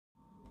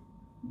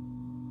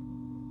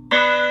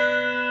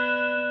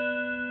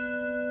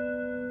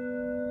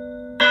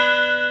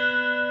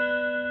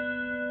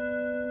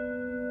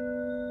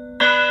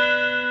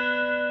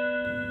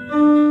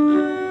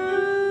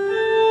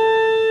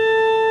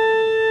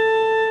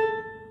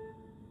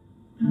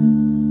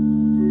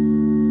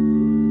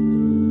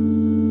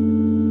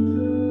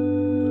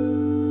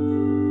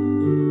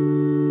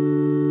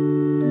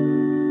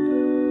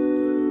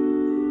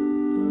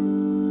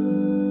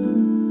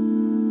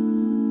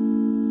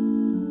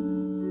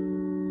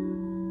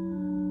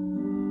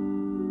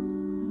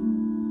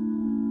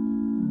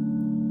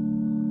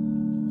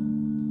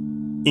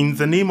In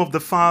the name of the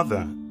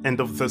Father, and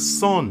of the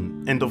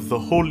Son, and of the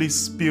Holy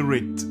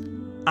Spirit.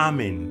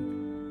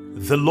 Amen.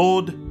 The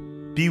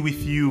Lord be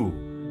with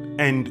you,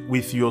 and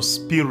with your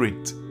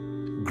spirit.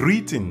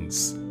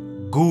 Greetings,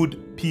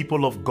 good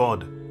people of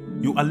God.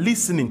 You are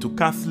listening to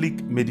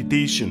Catholic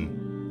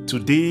Meditation.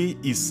 Today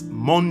is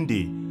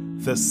Monday,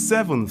 the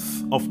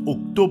 7th of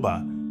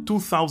October,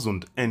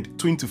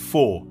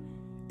 2024.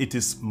 It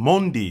is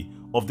Monday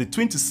of the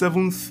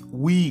 27th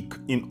week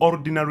in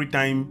Ordinary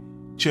Time,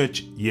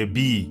 Church Year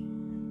B.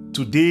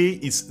 Today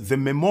is the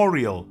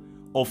memorial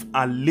of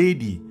Our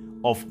Lady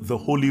of the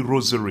Holy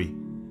Rosary.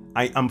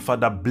 I am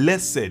Father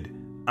Blessed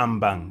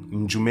Ambang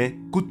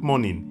Njume. Good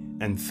morning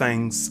and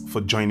thanks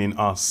for joining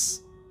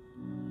us.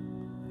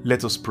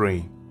 Let us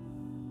pray.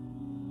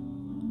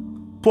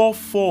 Pour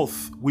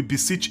forth, we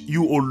beseech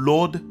you, O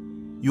Lord,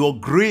 your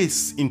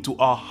grace into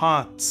our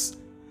hearts,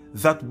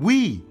 that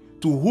we,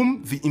 to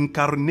whom the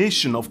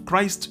incarnation of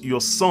Christ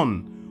your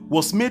Son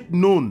was made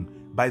known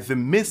by the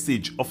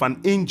message of an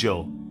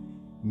angel,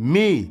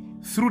 may,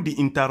 through the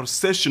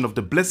intercession of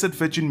the Blessed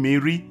Virgin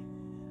Mary,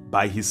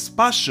 by his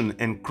passion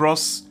and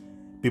cross,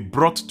 be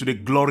brought to the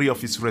glory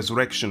of his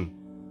resurrection,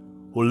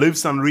 who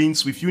lives and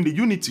reigns with you in the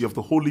unity of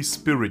the Holy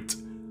Spirit,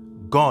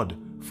 God,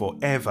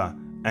 forever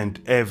and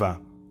ever.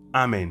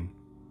 Amen.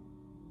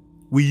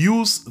 We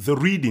use the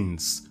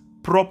readings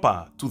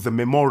proper to the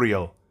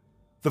memorial.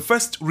 The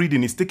first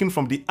reading is taken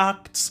from the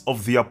Acts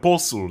of the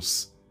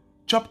Apostles,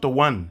 chapter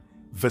 1,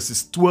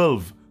 verses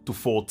 12 to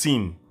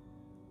 14.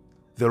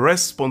 The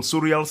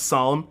responsorial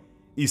psalm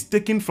is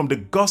taken from the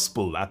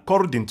Gospel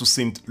according to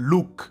St.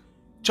 Luke,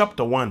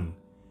 chapter 1.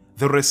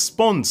 The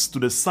response to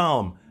the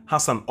psalm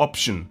has an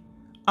option.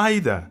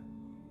 Either,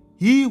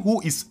 He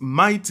who is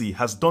mighty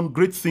has done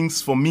great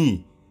things for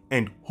me,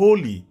 and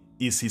holy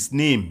is his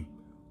name.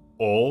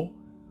 Or,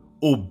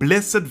 O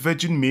Blessed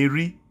Virgin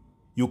Mary,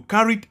 you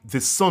carried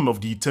the Son of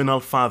the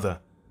Eternal Father.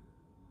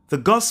 The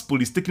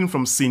Gospel is taken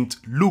from St.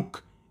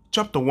 Luke,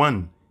 chapter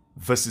 1,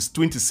 verses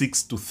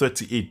 26 to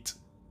 38.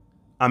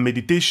 Our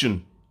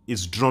meditation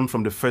is drawn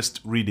from the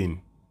first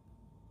reading.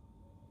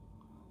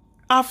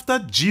 After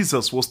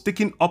Jesus was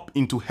taken up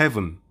into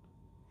heaven,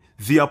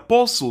 the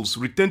apostles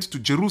returned to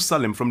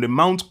Jerusalem from the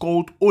mount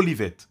called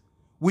Olivet,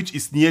 which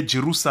is near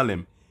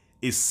Jerusalem,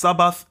 a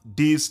Sabbath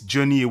day's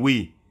journey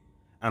away.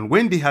 And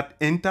when they had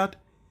entered,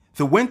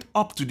 they went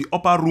up to the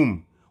upper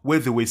room where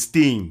they were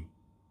staying.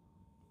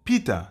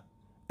 Peter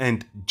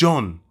and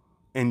John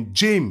and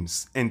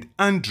James and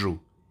Andrew,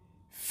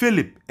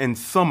 Philip and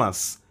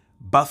Thomas,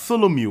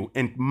 Bartholomew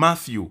and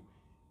Matthew,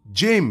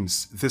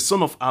 James the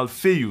son of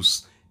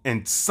Alphaeus,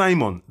 and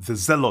Simon the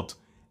Zealot,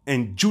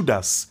 and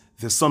Judas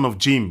the son of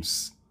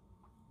James.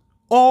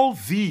 All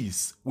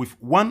these, with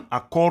one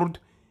accord,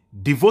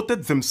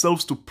 devoted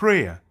themselves to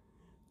prayer,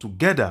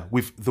 together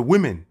with the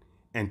women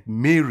and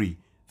Mary,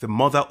 the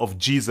mother of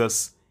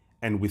Jesus,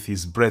 and with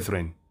his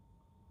brethren.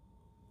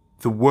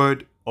 The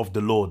word of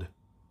the Lord.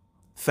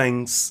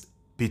 Thanks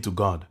be to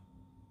God.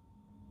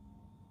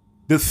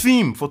 The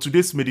theme for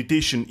today's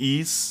meditation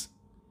is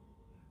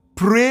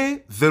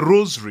Pray the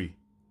Rosary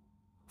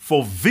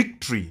for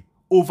victory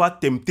over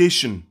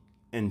temptation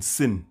and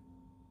sin.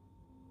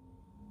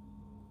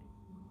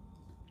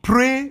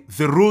 Pray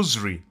the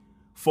Rosary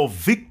for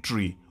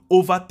victory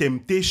over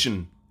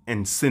temptation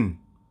and sin.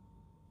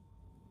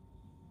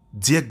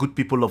 Dear good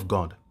people of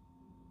God,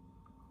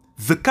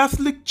 the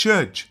Catholic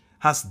Church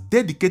has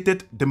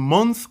dedicated the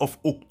month of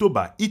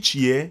October each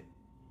year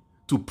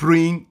to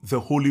praying the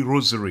Holy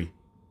Rosary.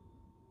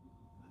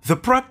 The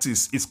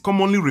practice is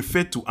commonly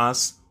referred to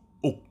as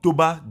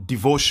October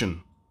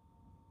devotion.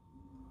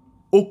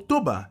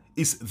 October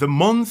is the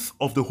month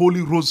of the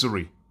Holy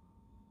Rosary.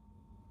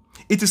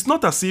 It is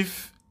not as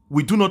if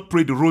we do not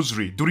pray the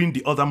Rosary during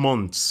the other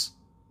months,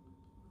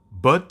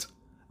 but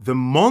the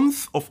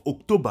month of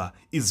October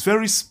is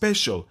very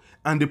special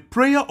and the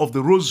prayer of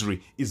the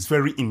Rosary is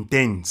very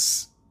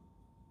intense.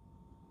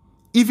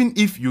 Even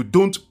if you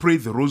don't pray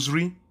the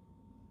Rosary,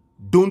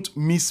 don't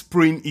miss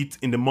praying it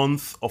in the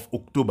month of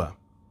October.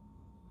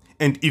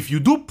 And if you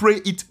do pray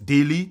it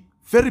daily,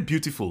 very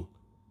beautiful.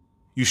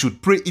 You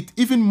should pray it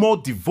even more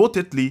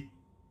devotedly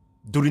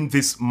during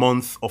this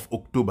month of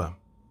October.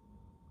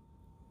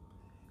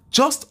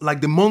 Just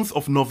like the month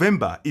of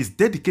November is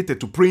dedicated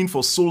to praying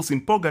for souls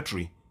in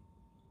purgatory.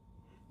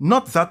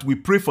 Not that we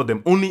pray for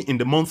them only in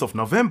the month of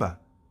November,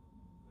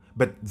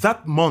 but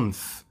that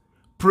month,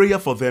 prayer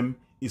for them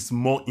is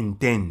more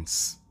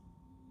intense.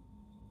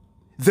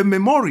 The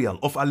memorial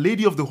of Our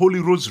Lady of the Holy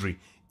Rosary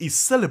is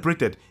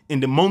celebrated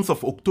in the month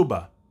of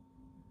October.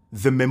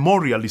 The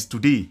memorial is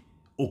today,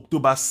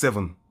 October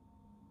 7.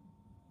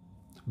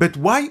 But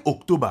why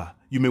October,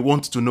 you may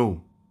want to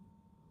know?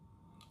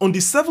 On the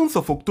 7th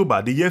of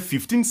October, the year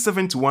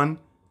 1571,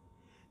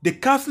 the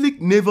Catholic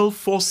naval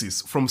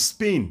forces from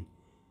Spain,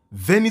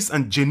 Venice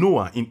and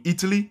Genoa in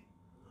Italy,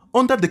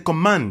 under the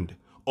command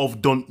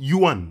of Don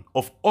Juan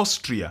of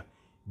Austria,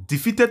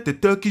 defeated the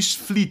Turkish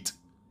fleet,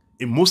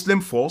 a Muslim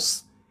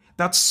force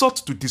that sought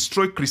to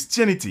destroy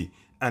Christianity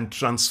and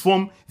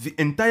transform the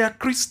entire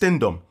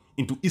Christendom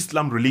into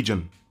Islam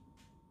religion.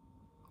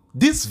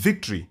 This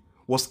victory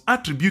was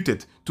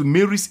attributed to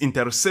Mary's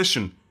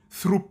intercession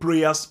through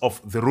prayers of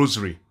the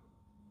Rosary.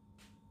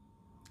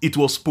 It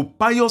was Pope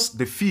Pius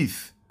V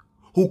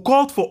who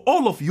called for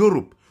all of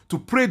Europe to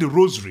pray the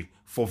Rosary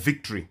for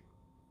victory.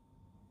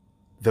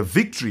 The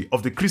victory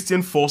of the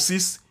Christian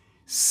forces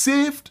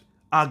saved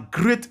our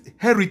great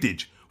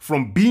heritage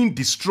from being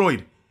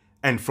destroyed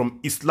and from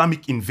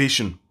Islamic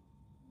invasion.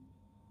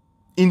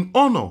 In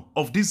honor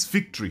of this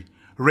victory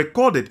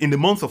recorded in the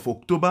month of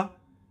October,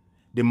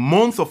 the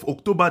month of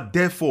October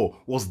therefore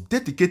was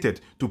dedicated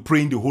to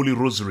praying the Holy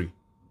Rosary.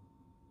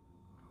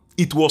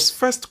 It was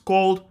first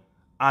called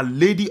Our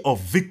Lady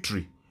of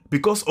Victory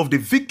because of the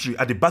victory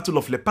at the Battle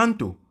of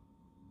Lepanto.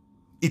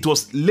 It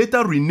was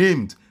later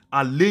renamed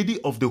Our Lady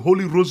of the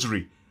Holy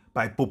Rosary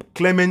by Pope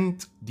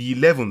Clement XI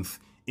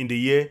in the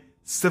year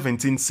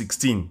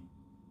 1716.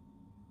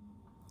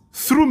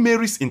 Through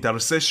Mary's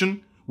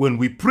intercession, when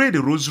we pray the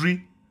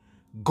Rosary,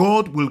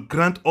 God will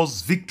grant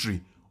us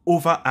victory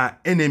over our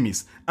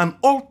enemies and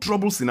all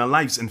troubles in our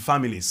lives and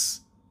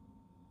families.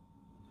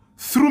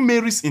 Through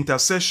Mary's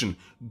intercession,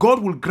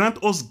 God will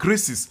grant us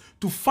graces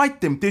to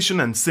fight temptation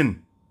and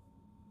sin.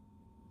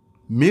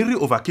 Mary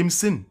overcame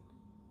sin.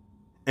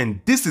 And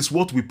this is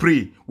what we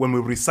pray when we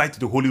recite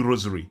the Holy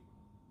Rosary.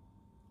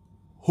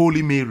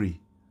 Holy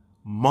Mary,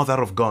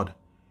 Mother of God,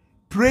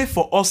 pray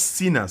for us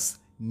sinners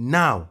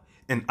now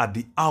and at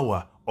the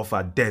hour of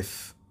our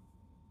death.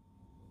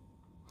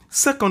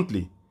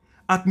 Secondly,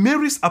 at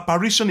Mary's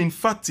apparition in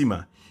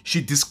Fatima, she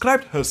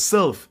described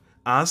herself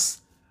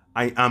as,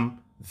 I am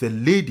the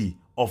Lady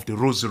of the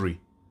Rosary.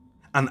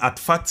 And at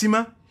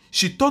Fatima,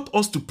 she taught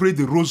us to pray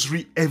the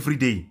Rosary every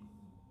day.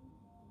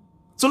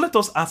 So let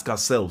us ask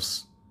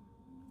ourselves,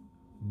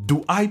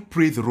 do I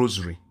pray the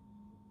Rosary?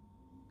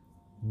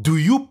 Do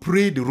you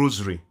pray the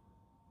Rosary?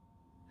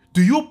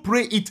 Do you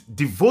pray it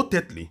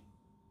devotedly?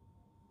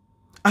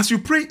 As you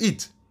pray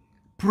it,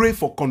 pray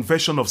for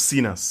conversion of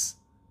sinners.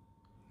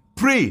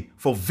 Pray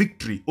for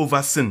victory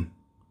over sin.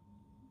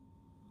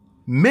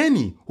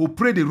 Many who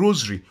pray the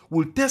Rosary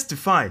will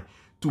testify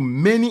to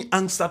many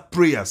answered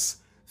prayers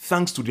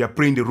thanks to their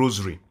praying the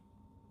Rosary.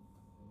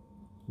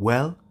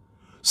 Well,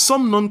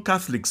 some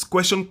non-Catholics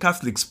question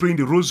Catholics praying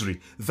the Rosary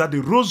that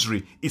the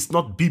Rosary is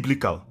not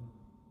biblical.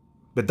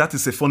 But that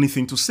is a funny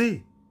thing to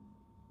say.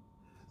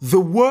 The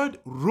word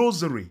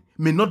Rosary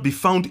may not be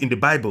found in the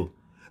Bible,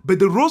 but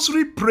the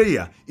Rosary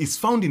prayer is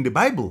found in the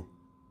Bible.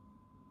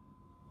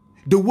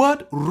 The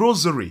word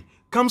Rosary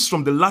comes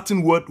from the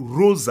Latin word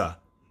rosa,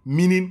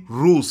 meaning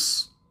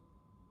rose.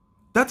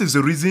 That is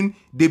the reason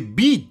the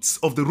beads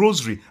of the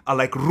Rosary are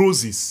like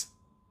roses.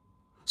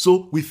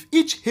 So with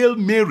each Hail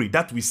Mary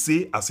that we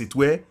say, as it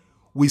were,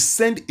 we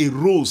send a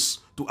rose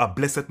to our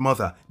Blessed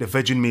Mother, the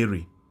Virgin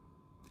Mary.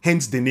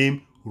 Hence the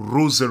name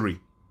Rosary.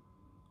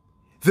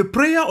 The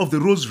prayer of the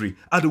Rosary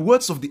are the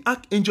words of the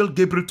Archangel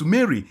Gabriel to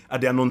Mary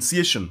at the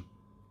Annunciation.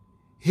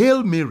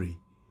 Hail Mary,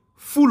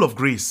 full of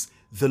grace,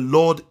 the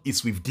Lord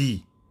is with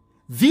thee.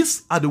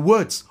 These are the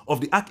words of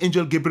the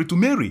Archangel Gabriel to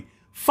Mary,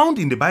 found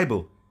in the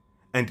Bible,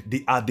 and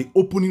they are the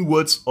opening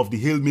words of the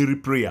Hail Mary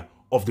prayer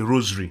of the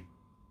Rosary.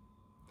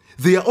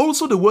 They are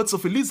also the words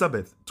of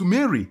Elizabeth to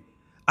Mary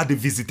at the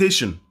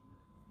Visitation.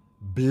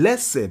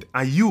 Blessed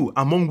are you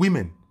among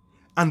women,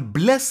 and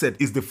blessed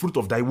is the fruit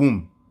of thy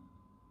womb.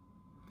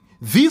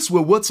 These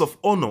were words of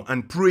honor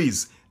and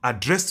praise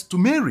addressed to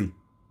Mary.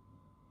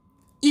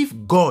 If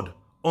God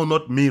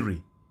honored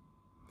Mary,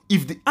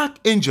 if the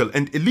Archangel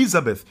and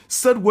Elizabeth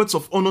said words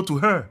of honor to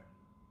her,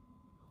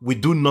 we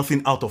do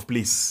nothing out of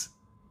place.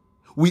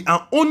 We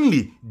are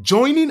only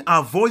joining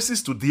our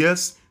voices to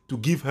theirs to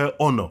give her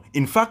honor.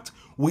 In fact,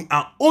 we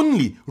are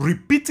only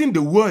repeating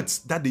the words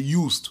that they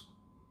used.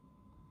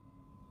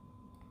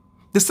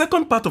 The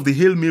second part of the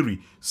Hail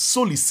Mary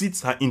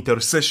solicits her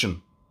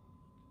intercession.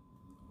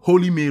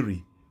 Holy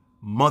Mary,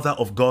 Mother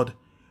of God,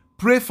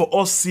 pray for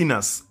us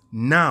sinners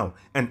now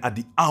and at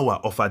the hour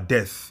of our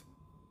death.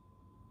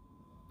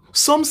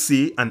 Some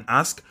say and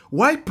ask,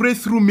 why pray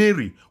through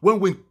Mary when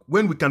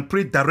we can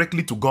pray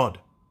directly to God?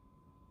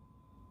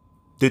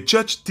 The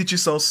Church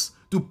teaches us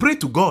to pray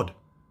to God.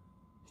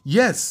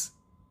 Yes,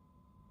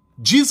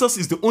 Jesus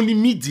is the only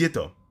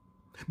mediator,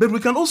 but we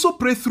can also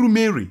pray through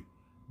Mary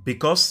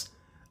because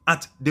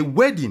at the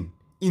wedding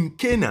in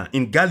Cana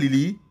in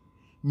Galilee,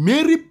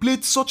 Mary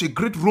played such a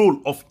great role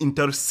of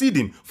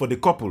interceding for the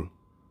couple.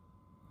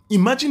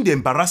 Imagine the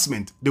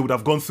embarrassment they would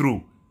have gone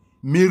through.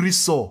 Mary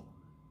saw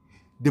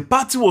The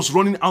party was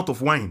running out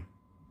of wine.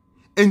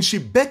 And she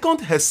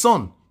beckoned her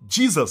son,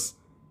 Jesus.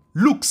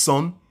 Look,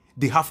 son,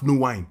 they have no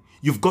wine.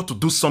 You've got to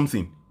do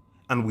something.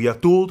 And we are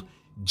told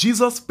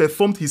Jesus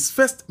performed his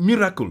first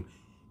miracle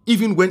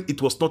even when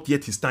it was not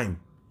yet his time,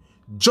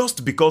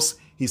 just because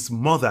his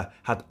mother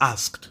had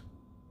asked.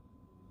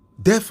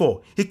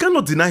 Therefore, he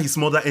cannot deny his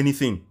mother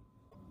anything.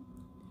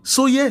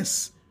 So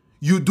yes,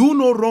 you do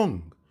no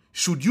wrong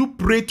should you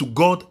pray to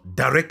God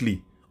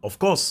directly. Of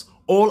course,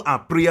 all our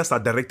prayers are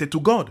directed to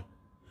God.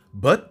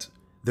 But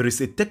there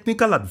is a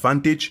technical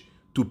advantage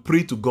to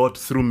pray to God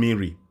through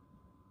Mary.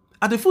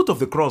 At the foot of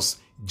the cross,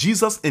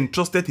 Jesus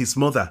entrusted his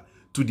mother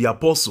to the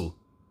apostle.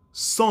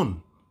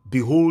 Son,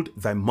 behold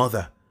thy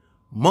mother.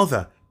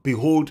 Mother,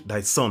 behold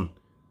thy son.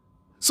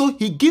 So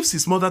he gives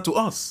his mother to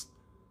us.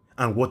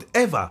 And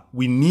whatever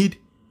we need,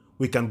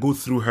 we can go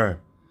through her.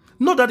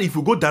 Not that if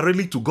we go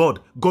directly to God,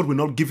 God will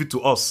not give it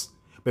to us,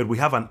 but we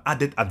have an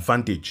added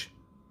advantage.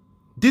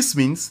 This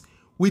means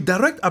we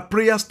direct our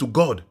prayers to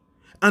God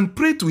and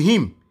pray to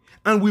him,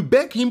 and we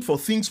beg him for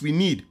things we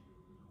need.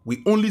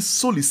 We only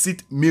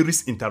solicit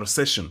Mary's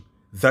intercession.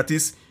 That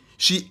is,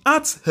 she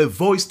adds her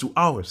voice to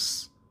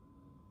ours.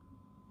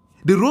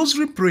 The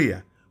Rosary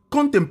prayer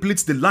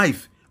contemplates the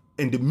life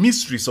and the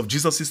mysteries of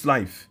Jesus'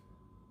 life.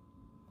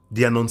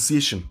 The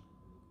Annunciation,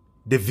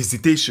 the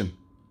Visitation,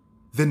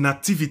 the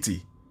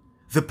Nativity,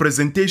 the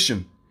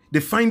Presentation,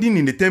 the Finding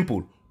in the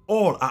Temple,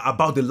 all are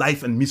about the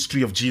life and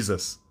mystery of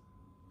Jesus.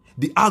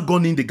 The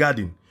agony in the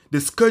garden,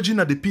 the scourging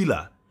at the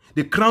pillar,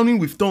 the crowning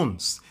with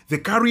thorns, the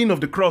carrying of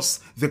the cross,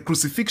 the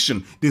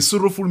crucifixion, the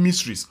sorrowful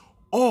mysteries,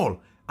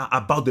 all are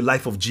about the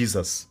life of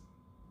Jesus.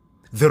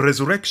 The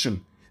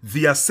resurrection,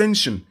 the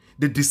ascension,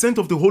 the descent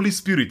of the Holy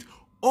Spirit,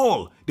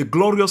 all the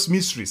glorious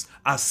mysteries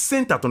are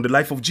centered on the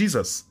life of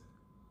Jesus.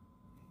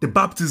 The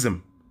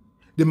baptism,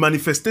 the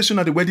manifestation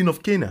at the wedding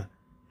of Cana,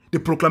 the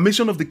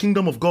proclamation of the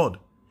kingdom of God,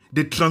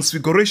 the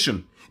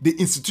transfiguration, the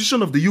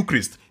institution of the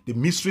Eucharist, the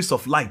mysteries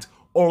of light,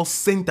 all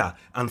center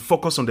and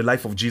focus on the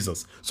life of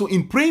Jesus. So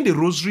in praying the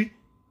Rosary,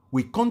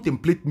 we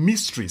contemplate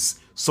mysteries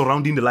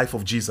surrounding the life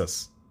of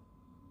Jesus.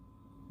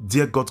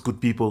 Dear God's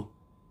good people,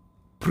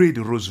 pray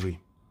the Rosary.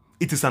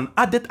 It is an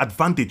added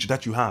advantage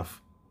that you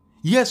have.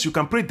 Yes, you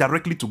can pray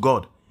directly to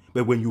God,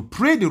 but when you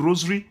pray the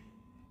Rosary,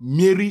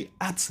 Mary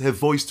adds her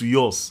voice to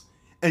yours.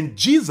 And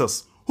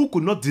Jesus, who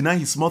could not deny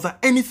his mother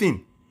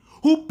anything,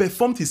 who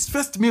performed his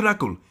first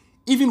miracle,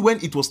 even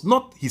when it was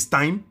not his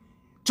time,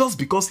 just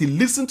because he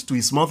listened to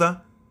his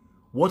mother,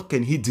 what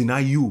can he deny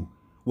you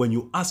when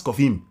you ask of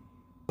him,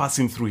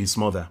 passing through his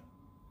mother?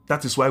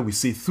 That is why we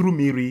say through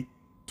Mary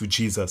to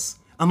Jesus.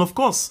 And of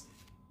course,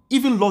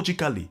 even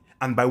logically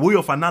and by way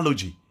of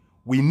analogy,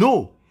 we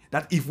know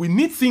that if we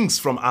need things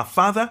from our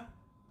father,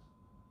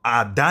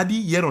 our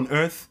daddy here on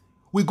earth,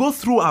 we go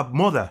through our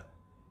mother,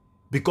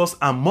 because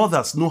our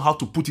mothers know how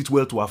to put it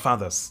well to our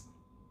fathers.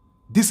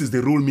 This is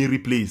the role Mary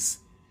plays.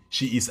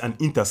 She is an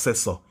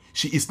intercessor.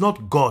 She is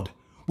not God.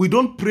 We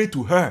don't pray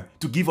to her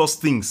to give us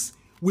things.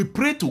 We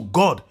pray to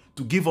God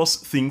to give us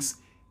things,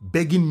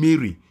 begging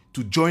Mary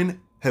to join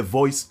her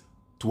voice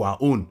to our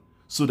own,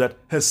 so that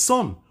her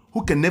son,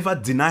 who can never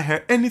deny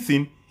her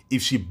anything,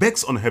 if she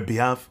begs on her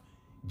behalf,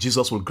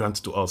 Jesus will grant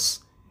to us.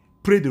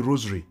 Pray the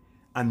Rosary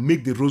and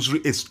make the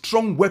Rosary a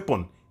strong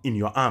weapon in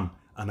your arm.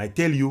 And I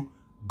tell you,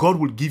 God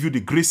will give you the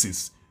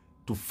graces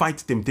to fight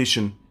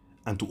temptation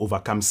and to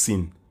overcome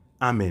sin.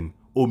 Amen.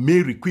 O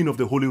Mary, Queen of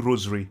the Holy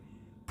Rosary,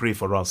 pray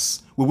for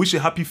us. We wish a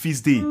happy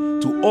feast day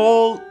to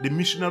all the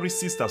missionary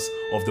sisters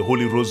of the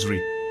Holy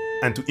Rosary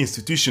and to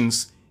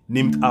institutions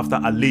named after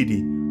Our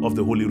Lady of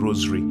the Holy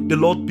Rosary. The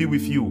Lord be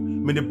with you.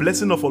 May the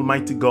blessing of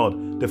Almighty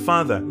God, the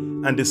Father,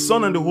 and the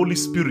Son and the Holy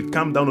Spirit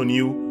come down on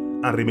you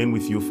and remain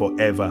with you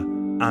forever.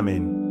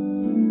 Amen.